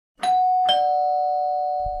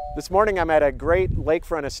This morning I'm at a great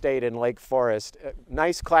lakefront estate in Lake Forest, a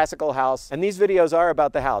nice classical house, and these videos are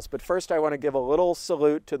about the house. But first I want to give a little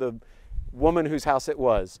salute to the woman whose house it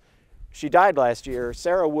was. She died last year,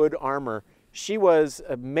 Sarah Wood Armour. She was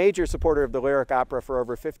a major supporter of the lyric opera for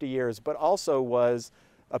over 50 years, but also was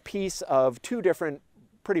a piece of two different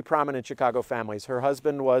pretty prominent Chicago families. Her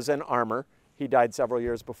husband was an Armour. He died several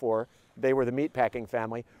years before. They were the meatpacking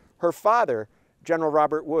family. Her father, General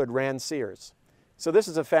Robert Wood, ran Sears. So this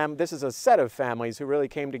is a set of families who really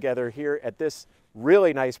came together here at this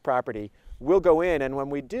really nice property. We'll go in, and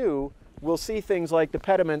when we do, we'll see things like the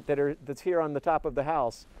pediment that's here on the top of the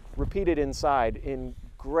house, repeated inside in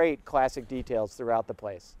great classic details throughout the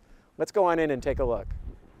place. Let's go on in and take a look.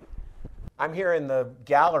 I'm here in the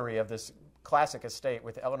gallery of this classic estate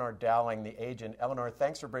with Eleanor Dowling, the agent. Eleanor,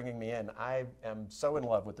 thanks for bringing me in. I am so in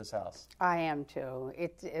love with this house. I am too.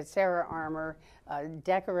 It's Sarah Armour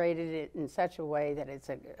decorated it in such a way that it's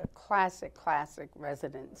a classic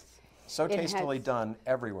residence. So tastefully done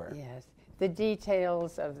everywhere. Yes. The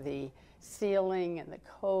details of the ceiling and the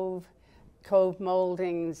cove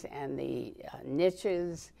moldings and the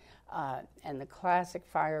niches and the classic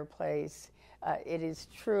fireplace. It is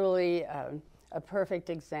truly a perfect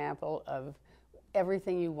example of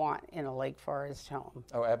everything you want in a Lake Forest home.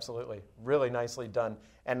 Oh, absolutely. Really nicely done.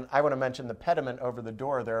 And I want to mention the pediment over the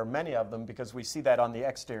door. There are many of them because we see that on the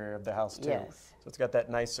exterior of the house too. Yes. So it's got that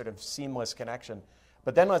nice sort of seamless connection.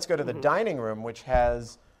 But then let's go to the dining room, which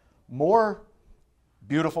has more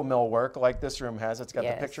beautiful millwork like this room has. It's got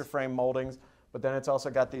the picture frame moldings, but then it's also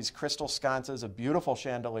got these crystal sconces, a beautiful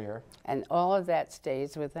chandelier. And all of that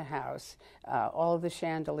stays with the house. All of the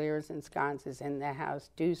chandeliers and sconces in the house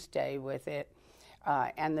do stay with it.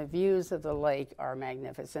 And the views of the lake are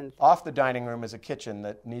magnificent. Off the dining room is a kitchen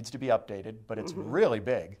that needs to be updated, but it's really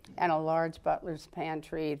big. And a large butler's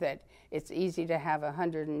pantry that it's easy to have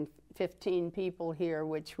 115 people here,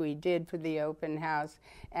 which we did for the open house,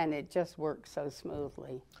 and it just works so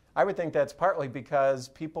smoothly. I would think that's partly because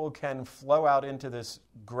people can flow out into this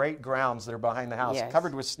great grounds that are behind the house,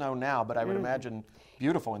 covered with snow now, but I would imagine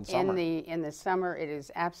beautiful in summer. In the summer, it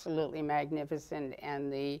is absolutely magnificent,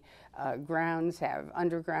 and the grounds have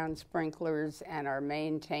underground sprinklers and are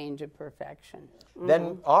maintained to perfection.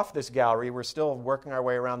 Then off this gallery, we're still working our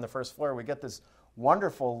way around the first floor. We get this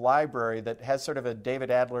wonderful library that has sort of a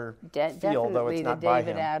David Adler feel, though it's not by him.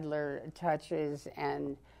 Definitely the David Adler touches,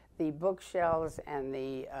 and the bookshelves and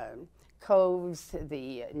the coves,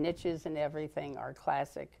 the niches and everything are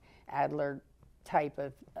classic Adler type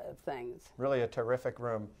of things. Really a terrific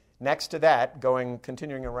room. Next to that,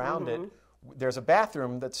 continuing around it, there's a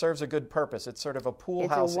bathroom that serves a good purpose. It's sort of a pool house in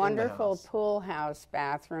the house. It's a wonderful pool house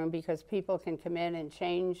bathroom because people can come in and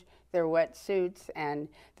change their wetsuits, and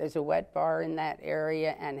there's a wet bar in that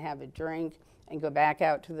area, and have a drink and go back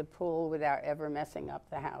out to the pool without ever messing up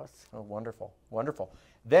the house. Oh, wonderful, wonderful.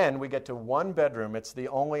 Then we get to one bedroom. It's the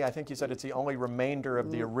only, I think you said it's the only remainder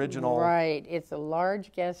of the original. Right. It's a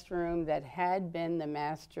large guest room that had been the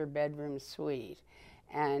master bedroom suite.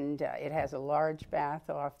 And it has a large bath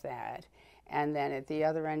off that. And then at the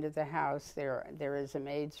other end of the house, there is a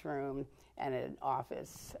maid's room and an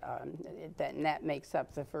office. And that makes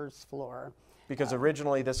up the first floor. Because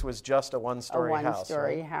originally this was just a one-story house, A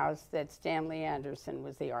one-story house that Stanley Anderson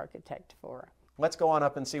was the architect for. Let's go on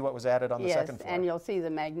up and see what was added on the second floor. Yes, and you'll see the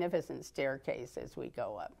magnificent staircase as we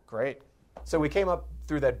go up. Great. So we came up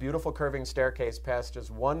through that beautiful curving staircase past just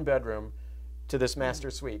one bedroom to this master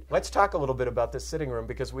suite. Let's talk a little bit about this sitting room,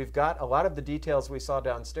 because we've got a lot of the details we saw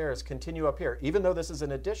downstairs continue up here. Even though this is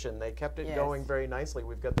an addition, they kept it going very nicely.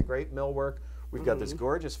 We've got the great millwork. We've got this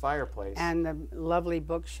gorgeous fireplace. And the lovely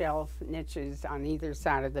bookshelf niches on either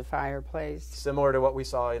side of the fireplace. Similar to what we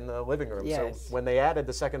saw in the living room. Yes. So when they added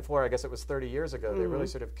the second floor, I guess it was 30 years ago, they really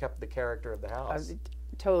sort of kept the character of the house.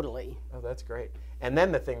 Totally. Oh, that's great. And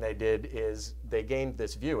then the thing they did is they gained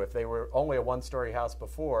this view. If they were only a one-story house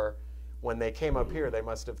before, when they came up here, they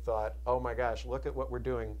must have thought, oh my gosh, look at what we're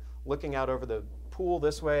doing. Looking out over the pool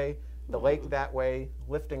this way, the lake that way,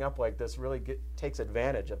 lifting up like this really takes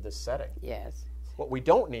advantage of this setting. Yes. What we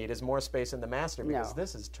don't need is more space in the master, because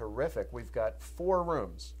this is terrific. We've got 4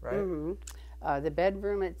 rooms, right? The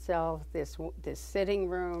bedroom itself, this sitting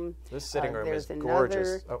room. This sitting room is gorgeous.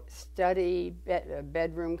 There's another study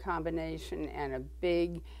bedroom combination and a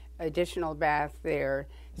big additional bath there.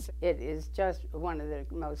 It is just one of the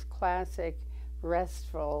most classic,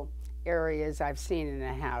 restful areas I've seen in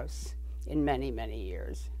a house in many, many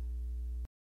years.